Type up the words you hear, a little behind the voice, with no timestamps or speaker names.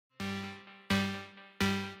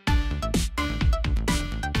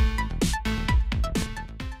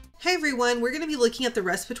Hi everyone, we're going to be looking at the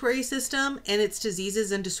respiratory system and its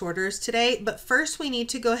diseases and disorders today, but first we need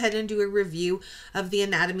to go ahead and do a review of the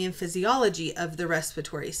anatomy and physiology of the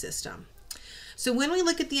respiratory system. So when we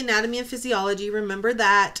look at the anatomy and physiology, remember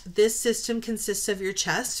that this system consists of your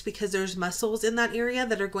chest because there's muscles in that area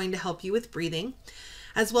that are going to help you with breathing,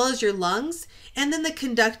 as well as your lungs, and then the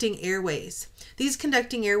conducting airways. These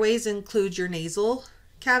conducting airways include your nasal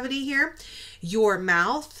cavity here, your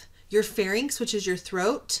mouth, your pharynx, which is your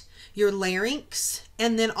throat, your larynx,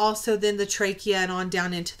 and then also the trachea and on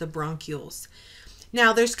down into the bronchioles.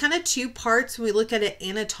 Now there's kind of two parts when we look at it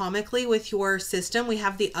anatomically with your system. We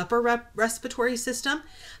have the upper respiratory system.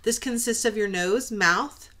 This consists of your nose,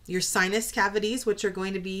 mouth, your sinus cavities, which are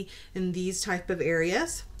going to be in these type of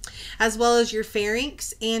areas, as well as your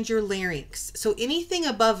pharynx and your larynx. So anything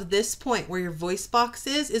above this point where your voice box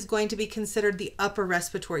is going to be considered the upper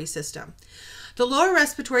respiratory system. The lower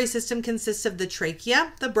respiratory system consists of the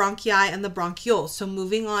trachea, the bronchi, and the bronchioles. So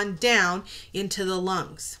moving on down into the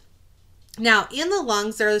lungs. Now in the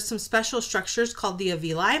lungs, there are some special structures called the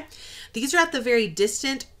alveoli. These are at the very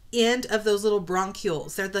distant end of those little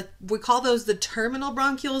bronchioles. We call those the terminal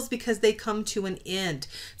bronchioles because they come to an end.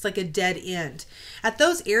 It's like a dead end. At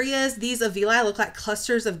those areas, these alveoli look like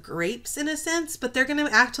clusters of grapes in a sense, but they're going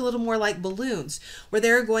to act a little more like balloons where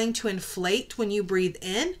they're going to inflate when you breathe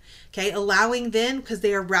in, okay, allowing then, because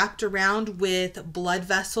they are wrapped around with blood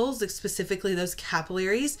vessels, specifically those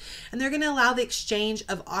capillaries, and they're going to allow the exchange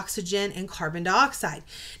of oxygen and carbon dioxide.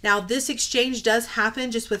 Now this exchange does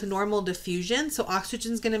happen just with normal diffusion, so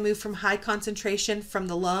oxygen is going to move from high concentration from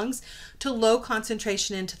the lungs to low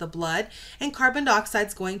concentration into the blood, and carbon dioxide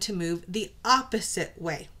is going to move the opposite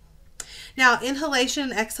way. Now inhalation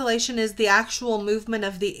and exhalation is the actual movement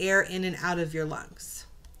of the air in and out of your lungs.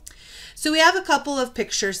 So we have a couple of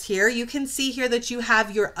pictures here. You can see here that you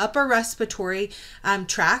have your upper respiratory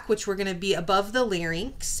tract, which we're going to be above the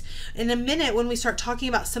larynx. In a minute, when we start talking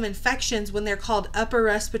about some infections, when they're called upper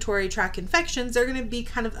respiratory tract infections, they're going to be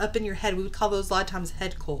kind of up in your head. We would call those a lot of times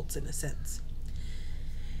head colds in a sense.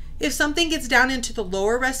 If something gets down into the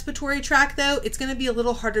lower respiratory tract though, it's going to be a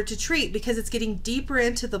little harder to treat because it's getting deeper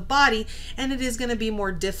into the body and it is going to be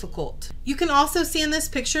more difficult. You can also see in this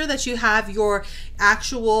picture that you have your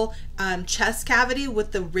actual chest cavity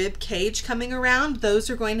with the rib cage coming around.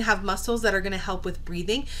 Those are going to have muscles that are going to help with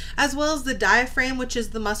breathing, as well as the diaphragm, which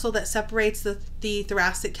is the muscle that separates the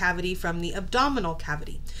thoracic cavity from the abdominal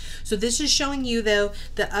cavity. So this is showing you though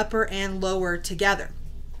the upper and lower together.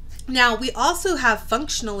 Now we also have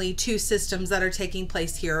functionally two systems that are taking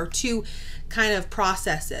place here, or two kind of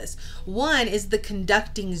processes. One is the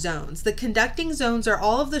conducting zones. The conducting zones are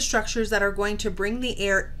all of the structures that are going to bring the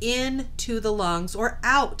air into the lungs or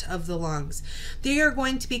out of the lungs. They are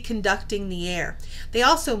going to be conducting the air. They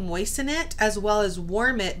also moisten it as well as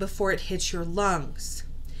warm it before it hits your lungs.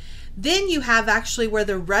 Then you have actually where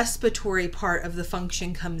the respiratory part of the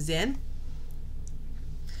function comes in.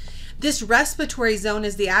 This respiratory zone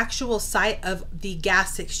is the actual site of the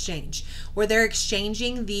gas exchange, where they're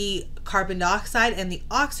exchanging the carbon dioxide and the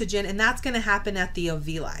oxygen, and that's going to happen at the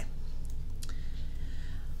alveoli.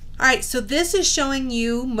 All right, so this is showing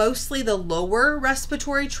you mostly the lower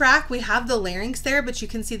respiratory tract. We have the larynx there, but you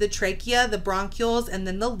can see the trachea, the bronchioles, and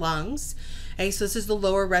then the lungs. Okay, so this is the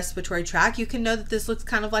lower respiratory tract. You can know that this looks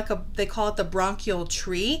kind of like they call it the bronchial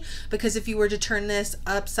tree, because if you were to turn this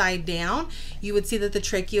upside down, you would see that the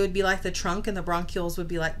trachea would be like the trunk and the bronchioles would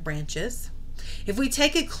be like branches. If we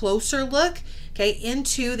take a closer look, okay,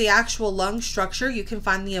 into the actual lung structure, you can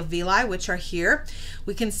find the alveoli, which are here.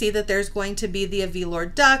 We can see that there's going to be the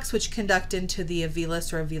alveolar ducts, which conduct into the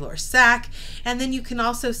alveolus or alveolar sac. And then you can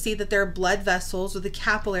also see that there are blood vessels or the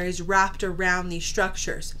capillaries wrapped around these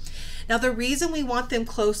structures. Now the reason we want them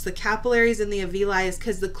close, the capillaries and the alveoli, is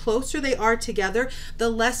because the closer they are together, the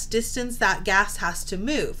less distance that gas has to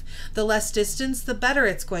move. The less distance, the better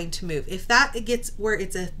it's going to move. If that gets where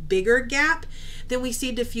it's a bigger gap, then we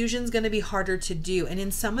see diffusion is going to be harder to do. And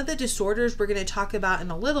in some of the disorders we're going to talk about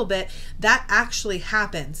in a little bit, that actually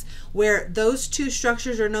happens where those two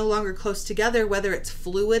structures are no longer close together, whether it's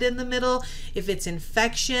fluid in the middle, if it's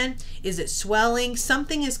infection, is it swelling,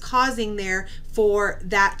 something is causing there for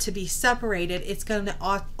that to be separated. It's going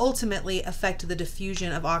to ultimately affect the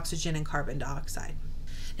diffusion of oxygen and carbon dioxide.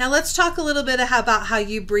 Now let's talk a little bit about how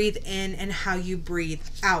you breathe in and how you breathe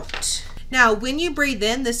out. Now, when you breathe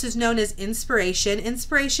in, this is known as inspiration.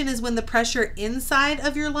 Inspiration is when the pressure inside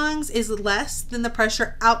of your lungs is less than the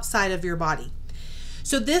pressure outside of your body.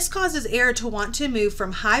 So this causes air to want to move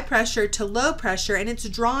from high pressure to low pressure, and it's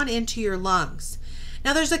drawn into your lungs.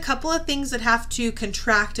 Now there's a couple of things that have to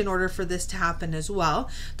contract in order for this to happen as well.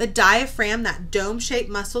 The diaphragm, that dome-shaped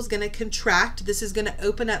muscle, is going to contract. This is going to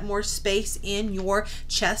open up more space in your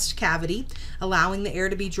chest cavity, allowing the air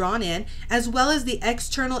to be drawn in, as well as the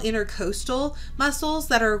external intercostal muscles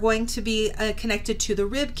that are going to be connected to the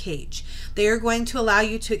rib cage. They are going to allow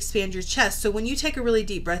you to expand your chest. So when you take a really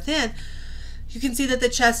deep breath in, you can see that the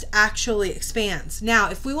chest actually expands. Now,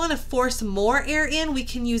 if we want to force more air in, we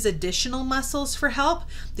can use additional muscles for help.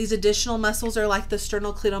 These additional muscles are like the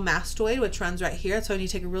sternocleidomastoid, which runs right here. So when you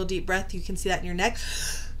take a real deep breath, you can see that in your neck.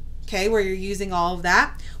 Okay, where you're using all of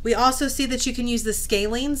that. We also see that you can use the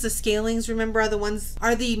scalenes. The scalenes, remember,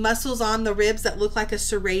 are the muscles on the ribs that look like a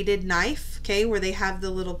serrated knife, okay, where they have the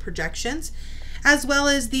little projections, as well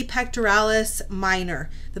as the pectoralis minor.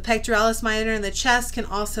 The pectoralis minor in the chest can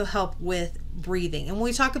also help with breathing. And when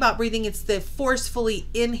we talk about breathing, it's the forcefully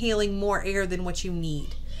inhaling more air than what you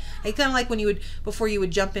need. It's kind of like before you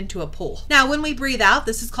would jump into a pool. Now, when we breathe out,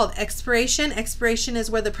 this is called expiration. Expiration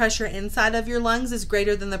is where the pressure inside of your lungs is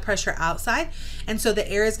greater than the pressure outside. And so the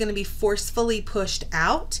air is going to be forcefully pushed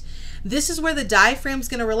out. This is where the diaphragm is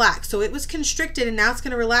going to relax. So it was constricted and now it's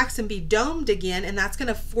going to relax and be domed again, and that's going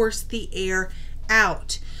to force the air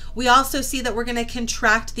out. We also see that we're going to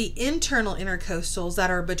contract the internal intercostals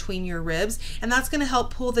that are between your ribs, and that's going to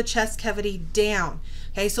help pull the chest cavity down.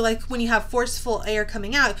 Okay, so like when you have forceful air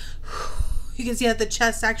coming out, you can see that the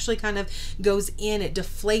chest actually kind of goes in, it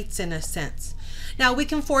deflates in a sense. Now we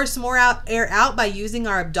can force more air out by using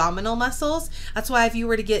our abdominal muscles. That's why if you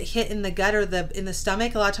were to get hit in the gut or in the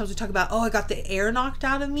stomach, a lot of times we talk about, oh, I got the air knocked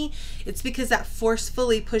out of me. It's because that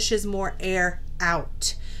forcefully pushes more air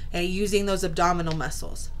out, okay, using those abdominal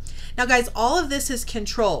muscles. Now guys, all of this is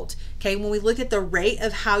controlled, okay? When we look at the rate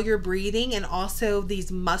of how you're breathing and also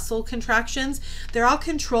these muscle contractions, they're all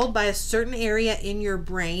controlled by a certain area in your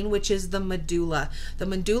brain, which is the medulla. The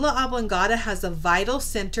medulla oblongata has a vital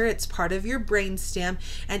center. It's part of your brain stem,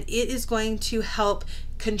 and it is going to help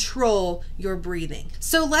control your breathing.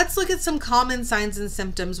 So let's look at some common signs and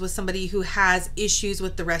symptoms with somebody who has issues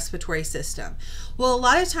with the respiratory system. Well, a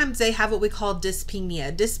lot of times they have what we call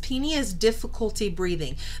dyspnea. Dyspnea is difficulty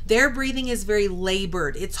breathing. Their breathing is very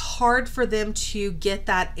labored. It's hard for them to get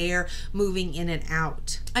that air moving in and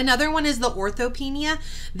out. Another one is the orthopnea.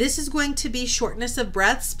 This is going to be shortness of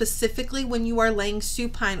breath, specifically when you are laying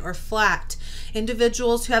supine or flat.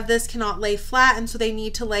 Individuals who have this cannot lay flat, and so they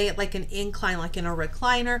need to lay it like an incline, like in a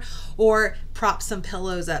recliner, or prop some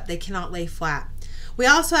pillows up. They cannot lay flat. We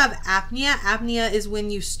also have apnea. Apnea is when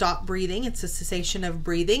you stop breathing. It's a cessation of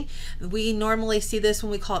breathing. We normally see this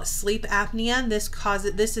when we call it sleep apnea.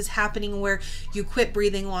 This is happening where you quit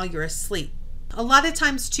breathing while you're asleep. A lot of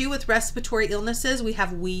times too with respiratory illnesses, we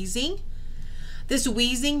have wheezing. This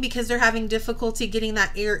wheezing, because they're having difficulty getting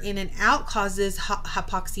that air in and out, causes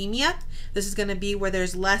hypoxemia. This is going to be where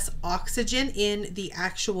there's less oxygen in the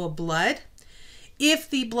actual blood.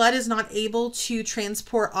 If the blood is not able to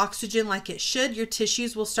transport oxygen like it should, your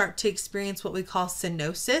tissues will start to experience what we call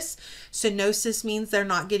cyanosis. Cyanosis means they're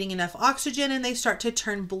not getting enough oxygen and they start to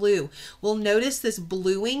turn blue. We'll notice this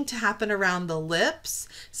bluing to happen around the lips,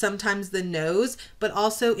 sometimes the nose, but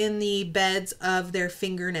also in the beds of their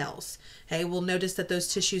fingernails. Okay, we'll notice that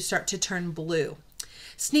those tissues start to turn blue.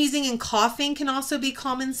 Sneezing and coughing can also be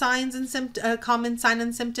common sign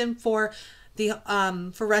and symptom for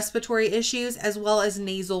respiratory issues, as well as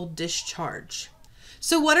nasal discharge.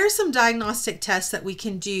 So what are some diagnostic tests that we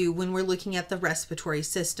can do when we're looking at the respiratory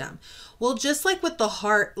system? Well, just like with the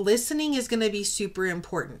heart, listening is going to be super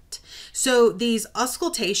important. So these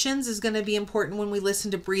auscultations is going to be important when we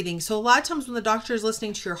listen to breathing. So a lot of times when the doctor is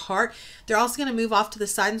listening to your heart, they're also going to move off to the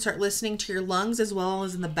side and start listening to your lungs as well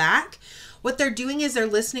as in the back. What they're doing is they're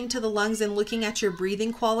listening to the lungs and looking at your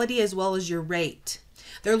breathing quality as well as your rate.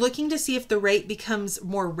 They're looking to see if the rate becomes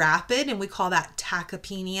more rapid, and we call that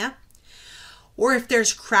tachypnea. Or if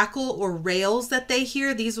there's crackle or rails that they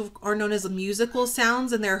hear, these are known as musical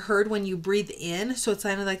sounds, and they're heard when you breathe in. So it's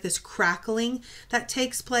kind of like this crackling that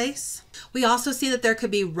takes place. We also see that there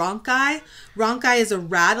could be rhonchi. Rhonchi is a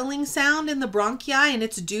rattling sound in the bronchi, and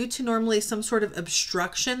it's due to normally some sort of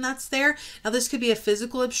obstruction that's there. Now this could be a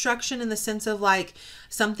physical obstruction in the sense of like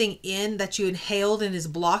something in that you inhaled and is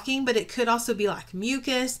blocking, but it could also be like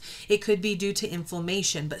mucus. It could be due to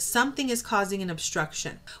inflammation, but something is causing an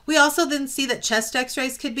obstruction. We also then see that chest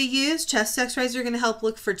x-rays could be used. Chest x-rays are going to help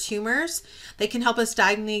look for tumors. They can help us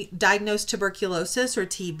diagnose tuberculosis or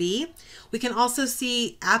TB. We can also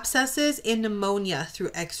see abscesses and pneumonia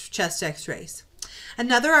through chest x-rays.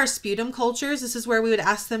 Another are sputum cultures. This is where we would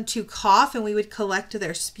ask them to cough and we would collect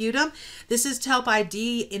their sputum. This is to help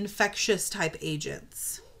ID infectious type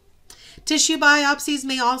agents. Tissue biopsies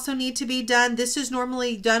may also need to be done. This is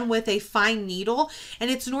normally done with a fine needle,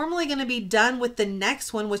 and it's normally going to be done with the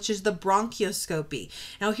next one, which is the bronchoscopy.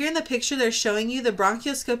 Now here in the picture they're showing you the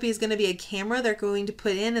bronchoscopy is going to be a camera they're going to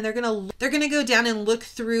put in, and they're going to go down and look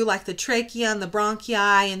through like the trachea and the bronchi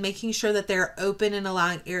and making sure that they're open and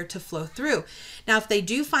allowing air to flow through. Now if they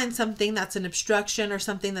do find something that's an obstruction or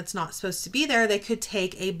something that's not supposed to be there, they could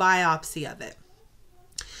take a biopsy of it.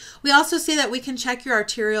 We also see that we can check your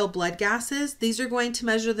arterial blood gases. These are going to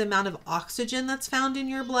measure the amount of oxygen that's found in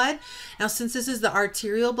your blood. Now, since this is the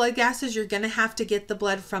arterial blood gases, you're going to have to get the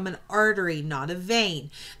blood from an artery, not a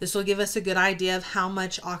vein. This will give us a good idea of how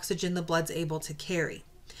much oxygen the blood's able to carry.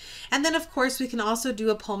 And then, of course, we can also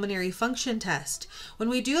do a pulmonary function test. When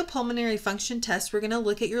we do a pulmonary function test, we're going to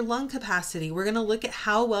look at your lung capacity. We're going to look at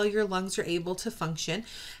how well your lungs are able to function,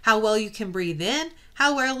 how well you can breathe in,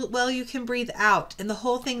 how well you can breathe out. And the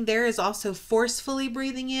whole thing there is also forcefully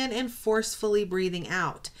breathing in and forcefully breathing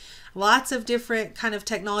out. Lots of different kind of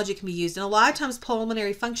technology can be used. And a lot of times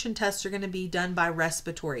pulmonary function tests are going to be done by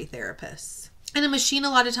respiratory therapists. And a machine a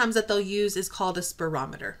lot of times that they'll use is called a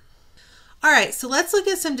spirometer. All right, so let's look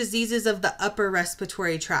at some diseases of the upper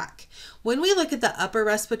respiratory tract. When we look at the upper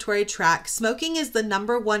respiratory tract, smoking is the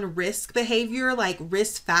 #1 risk behavior, like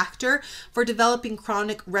risk factor for developing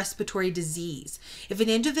chronic respiratory disease. If an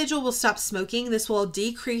individual will stop smoking, this will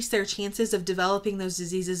decrease their chances of developing those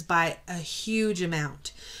diseases by a huge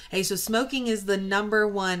amount. Okay, so smoking is the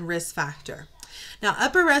 #1 risk factor. Now,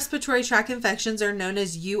 upper respiratory tract infections are known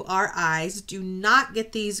as URIs. Do not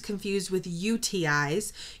get these confused with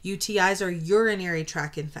UTIs. UTIs are urinary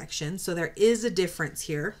tract infections, so there is a difference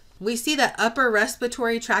here. We see that upper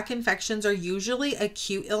respiratory tract infections are usually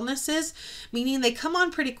acute illnesses, meaning they come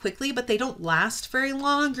on pretty quickly, but they don't last very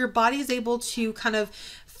long. Your body is able to kind of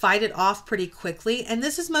fight it off pretty quickly, and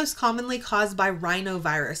this is most commonly caused by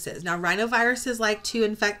rhinoviruses. Now, rhinoviruses like to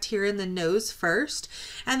infect here in the nose first,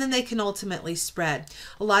 and then they can ultimately spread.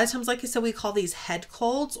 A lot of times, like I said, we call these head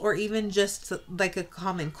colds or even just like a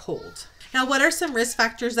common cold. Now, what are some risk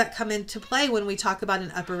factors that come into play when we talk about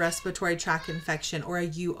an upper respiratory tract infection or a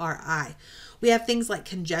URI? We have things like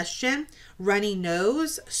congestion, runny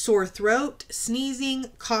nose, sore throat,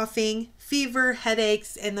 sneezing, coughing, fever,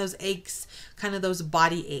 headaches, and those aches, kind of those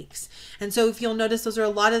body aches. And so if you'll notice, those are a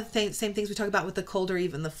lot of the same things we talk about with the cold or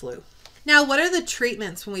even the flu. Now, what are the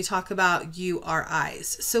treatments when we talk about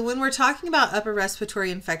URIs? So when we're talking about upper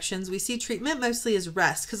respiratory infections, we see treatment mostly as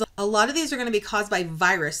rest, because a lot of these are going to be caused by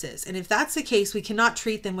viruses. And if that's the case, we cannot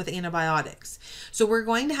treat them with antibiotics. So we're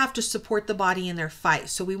going to have to support the body in their fight.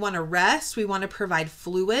 So we want to rest. We want to provide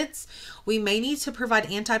fluids. We may need to provide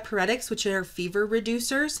antipyretics, which are fever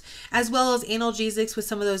reducers, as well as analgesics with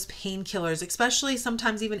some of those painkillers, especially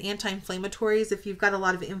sometimes even anti-inflammatories if you've got a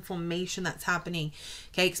lot of inflammation that's happening,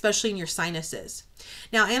 okay, especially in your sinuses.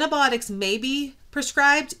 Now, antibiotics may be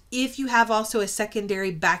prescribed if you have also a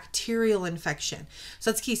secondary bacterial infection.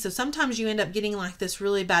 So that's key. So sometimes you end up getting like this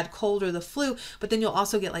really bad cold or the flu, but then you'll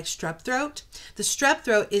also get like strep throat. The strep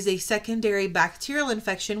throat is a secondary bacterial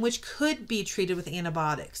infection which could be treated with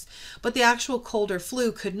antibiotics, but the actual cold or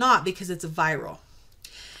flu could not because it's viral.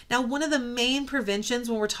 Now, one of the main preventions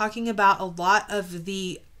when we're talking about a lot of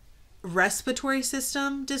the respiratory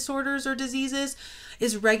system disorders or diseases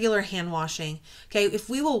is regular hand washing. Okay, if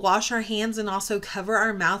we will wash our hands and also cover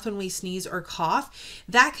our mouth when we sneeze or cough,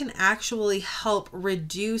 that can actually help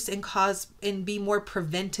reduce and cause and be more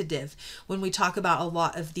preventative when we talk about a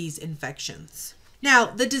lot of these infections. Now,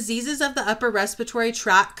 the diseases of the upper respiratory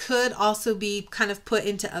tract could also be kind of put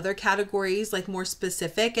into other categories, like more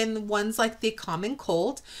specific, and ones like the common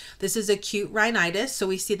cold. This is acute rhinitis, so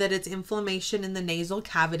we see that it's inflammation in the nasal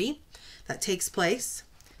cavity that takes place.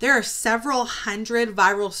 There are several hundred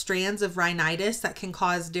viral strands of rhinitis that can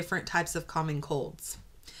cause different types of common colds.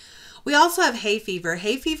 We also have hay fever.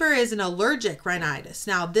 Hay fever is an allergic rhinitis.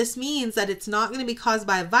 Now, this means that it's not going to be caused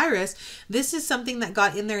by a virus. This is something that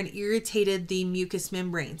got in there and irritated the mucous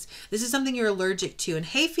membranes. This is something you're allergic to. And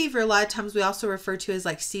hay fever, a lot of times we also refer to as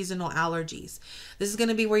like seasonal allergies. This is going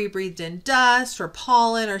to be where you breathed in dust or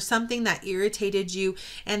pollen or something that irritated you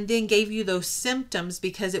and then gave you those symptoms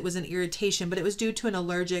because it was an irritation, but it was due to an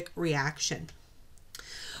allergic reaction.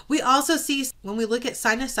 We also see when we look at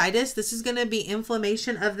sinusitis, this is going to be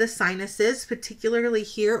inflammation of the sinuses, particularly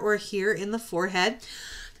here or here in the forehead.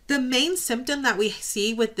 The main symptom that we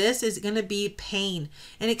see with this is going to be pain,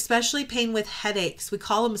 and especially pain with headaches. We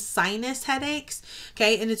call them sinus headaches,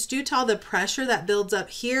 okay? And it's due to all the pressure that builds up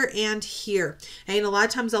here and here. And a lot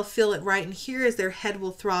of times they'll feel it right in here as their head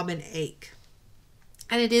will throb and ache.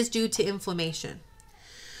 And it is due to inflammation.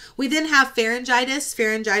 We then have pharyngitis.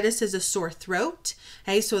 Pharyngitis is a sore throat.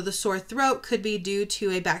 Okay, so the sore throat could be due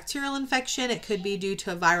to a bacterial infection. It could be due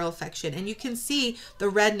to a viral infection. And you can see the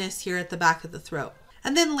redness here at the back of the throat.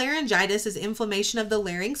 And then laryngitis is inflammation of the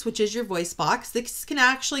larynx, which is your voice box. This can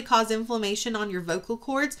actually cause inflammation on your vocal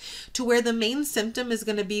cords to where the main symptom is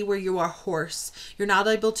going to be where you are hoarse. You're not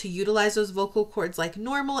able to utilize those vocal cords like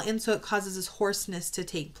normal, and so it causes this hoarseness to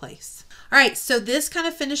take place. All right, so this kind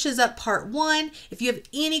of finishes up part 1. If you have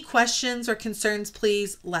any questions or concerns,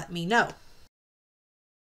 please let me know.